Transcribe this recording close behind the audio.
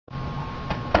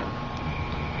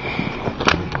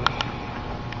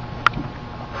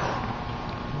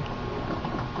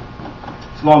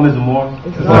Islamism more.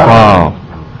 Islam.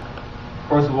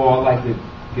 First of all, I'd like to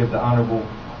give the honorable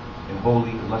and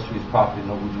holy, illustrious Prophet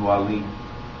Noble Jew Ali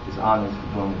his honors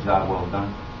for doing the job well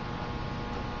done.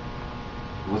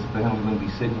 If it wasn't for him, we wouldn't be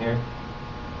sitting here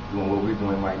doing what we're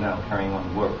doing right now, carrying on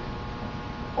the work.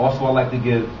 Also, I'd like to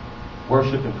give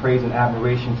worship and praise and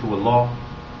admiration to Allah,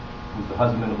 who's the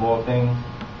husband of all things,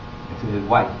 and to his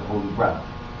wife, the holy bride.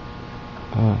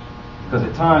 Because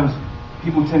at times,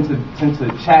 people tend to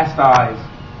chastise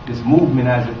this movement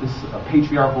as if this is a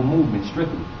patriarchal movement,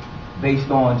 strictly based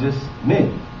on just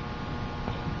men.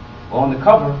 Well, on the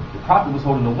cover, the Prophet was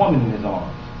holding a woman in his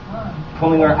arms,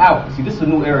 pulling her out. See, this is a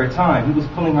new era of time. He was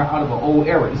pulling her out of an old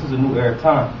era. This is a new era of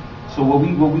time. So what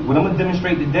I'm going to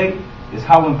demonstrate today is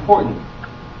how important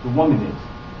the woman is.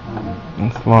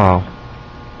 Wow.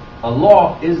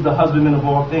 Allah is the husbandman of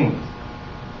all things.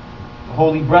 The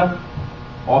holy breath,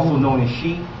 also known as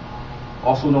she,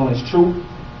 also known as truth,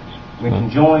 when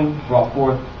conjoined, brought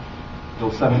forth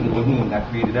those 7 Elohim that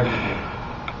created everything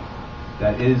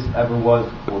that is, ever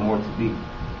was, or more to be.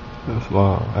 That's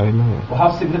wow. Amen. Well,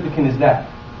 how significant is that?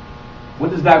 What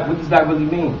does that really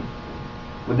mean?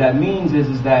 What that means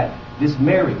is that this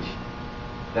marriage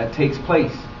that takes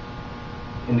place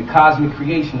in the cosmic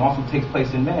creation also takes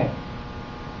place in man.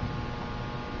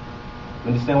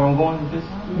 You understand where I'm going with this?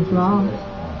 Wow.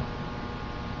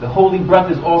 The holy breath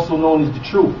is also known as the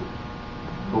truth,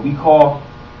 but we call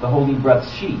the holy breath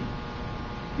she.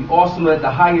 We also know that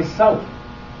the highest self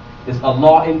is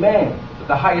Allah and man, but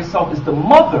the highest self is the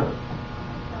mother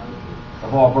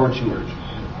of all virtue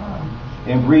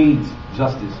and breeds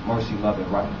justice, mercy, love,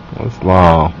 and right.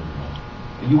 Islam.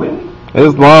 Are you with me?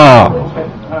 Islam. Okay,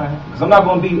 all right. Because I'm not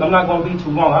going to be too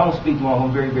long. I don't speak long.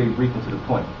 I'm very, very brief and to the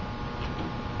point.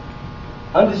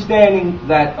 Understanding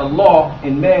that Allah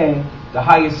and man, the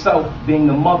highest self, being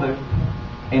the mother,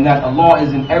 and that Allah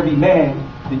is in every man,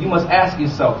 then you must ask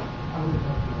yourself,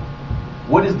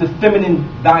 what is the feminine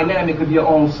dynamic of your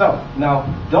own self? Now,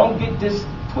 don't get this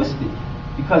twisted,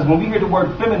 because when we hear the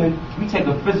word feminine, we take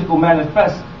a physical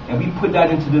manifest and we put that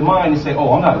into the mind and say,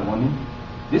 oh, I'm not a woman.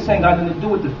 This ain't got nothing to do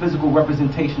with the physical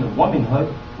representation of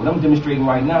womanhood. What I'm demonstrating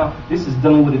right now, this is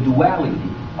dealing with a duality,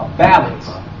 a balance.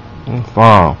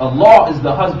 Wow. Allah is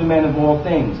the husbandman of all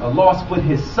things. Allah split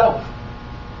his self.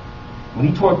 When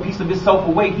he tore a piece of his self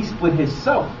away, he split his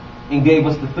self and gave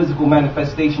us the physical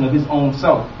manifestation of his own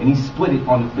self, and he split it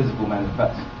on the physical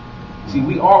manifest. See,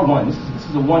 we are one. This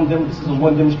is a one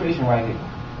demonstration right here.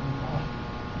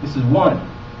 This is one.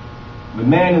 When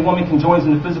man and woman conjoins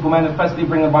in the physical manifest, they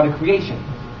bring about a creation.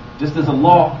 Just as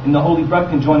Allah and the holy breath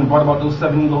conjoined and brought about those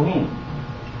 7 Elohim.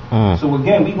 So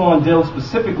again, we're going to deal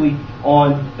specifically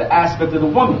on the aspect of the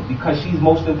woman, because she's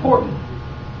most important.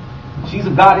 She's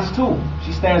a goddess too.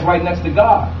 She stands right next to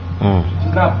God.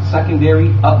 She's not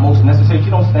secondary, utmost necessary. She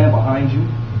don't stand behind you.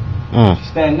 She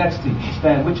stand next to you. She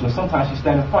stand with you. And sometimes she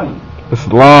stand in front of you.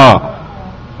 Islam.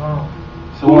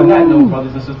 So on that note,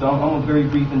 brothers and sisters, I'm a very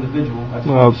brief individual. I just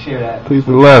want to share that. Peace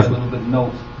and love. A little bit of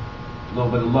notes, a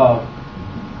little bit of love.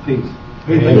 Peace.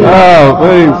 Oh,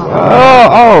 please.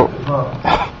 Oh.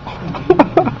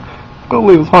 Don't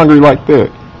leave us hungry like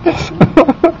that.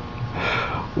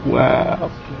 Wow.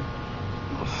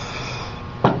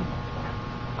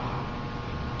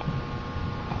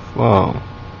 Wow.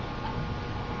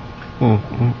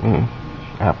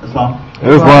 Islam.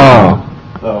 Islam.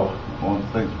 So, I want to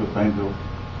thank Swift Angel.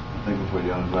 Thank you for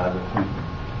your undergraduate.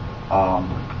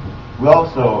 We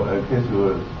also, in case you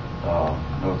was,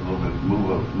 there was a little bit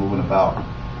moving about,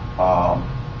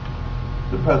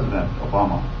 the President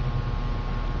Obama,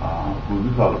 who we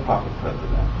call the Prophet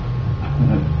President.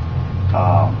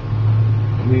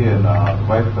 He and the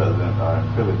Vice President are in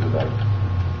Philly today.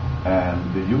 And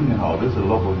the Union Hall, this is a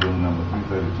local union number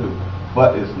 332,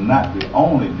 but it's not the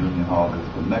only union hall that's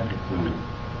connected to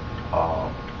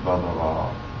Brother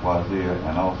Wazir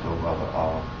and also Brother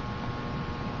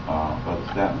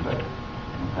Stanton.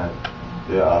 Okay?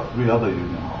 There are 3 other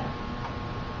union halls,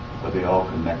 but they're all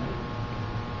connected.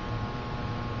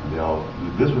 And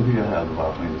this one here has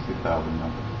about maybe 6,000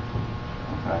 members.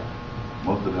 Okay?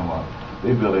 Most of them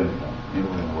they build anything,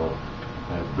 anywhere in the world.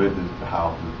 Okay? Bridges,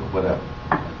 houses, or whatever.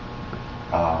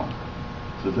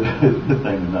 So it's a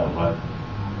thing to know, right?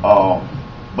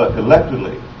 But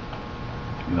collectively,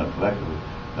 there's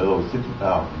over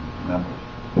 60,000 members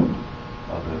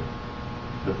of the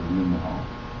different union homes.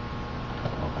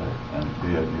 Okay, and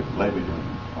the labor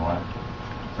union. All right.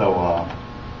 So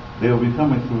they'll be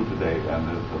coming through today, and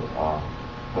there's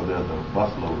a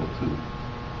busload or 2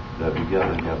 that be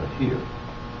gathered together here,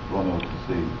 going over to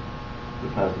see the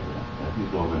president. And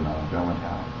he's over in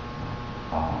Germantown.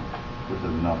 Which is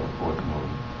another 40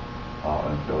 million.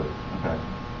 and showed it. Okay,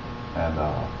 and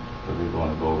so they're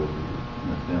going to go over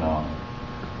and send on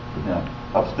to him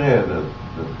upstairs.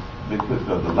 The big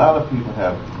because a lot of people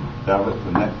have direct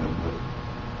connections with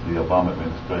the Obama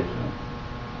administration.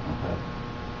 Okay,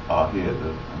 here at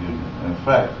the union. In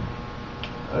fact,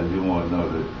 you want to know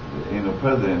that ain't no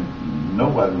president,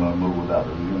 nobody's going to move without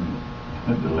the union,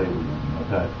 the labor union.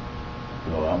 Okay,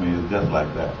 so I mean it's just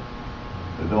like that.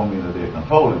 It don't mean that they're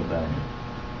controlling things,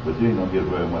 but you ain't gonna get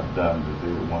very much done because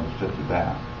they want to shut you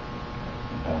down.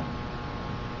 Okay?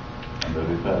 And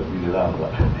they try to beat it out a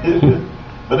lot.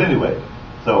 But anyway,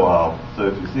 so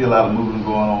if you see a lot of movement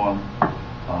going on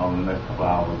in the next couple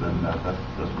hours, then that's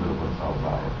really what it's all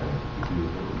about. Okay?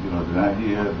 You know, they're not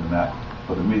here, they're not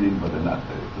for the meeting, but they're not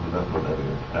there. So that's what that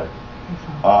is. Okay?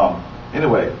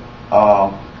 Anyway,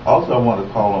 also I want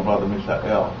to call on Brother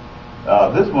Mishael.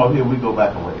 This month here we go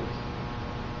back a ways.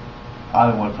 I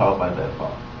didn't want to talk about that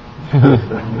far.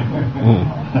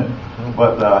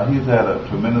 But he's had a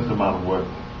tremendous amount of work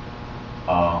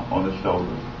on his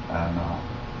shoulders, and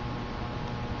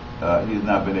he's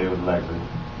not been able to actually,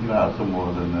 you know how some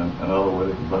more than another way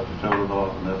they can brush the shoulders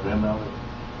off and that's the end of it?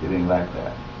 It ain't like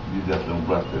that. You just don't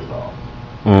brush this off.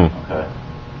 Okay?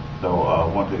 So I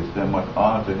want to extend much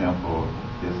honor to him for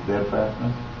his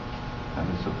steadfastness and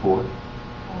his support.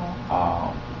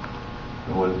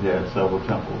 He had several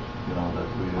temples, you know, that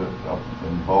we up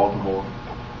in Baltimore,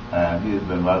 and he has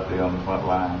been right there on the front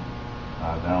line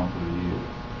down through the years.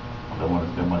 So I want to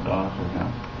extend much honor to him.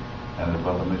 And if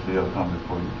Brother Michelle comes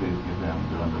before you, please give him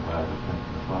during the private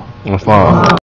attention as well. That's fine.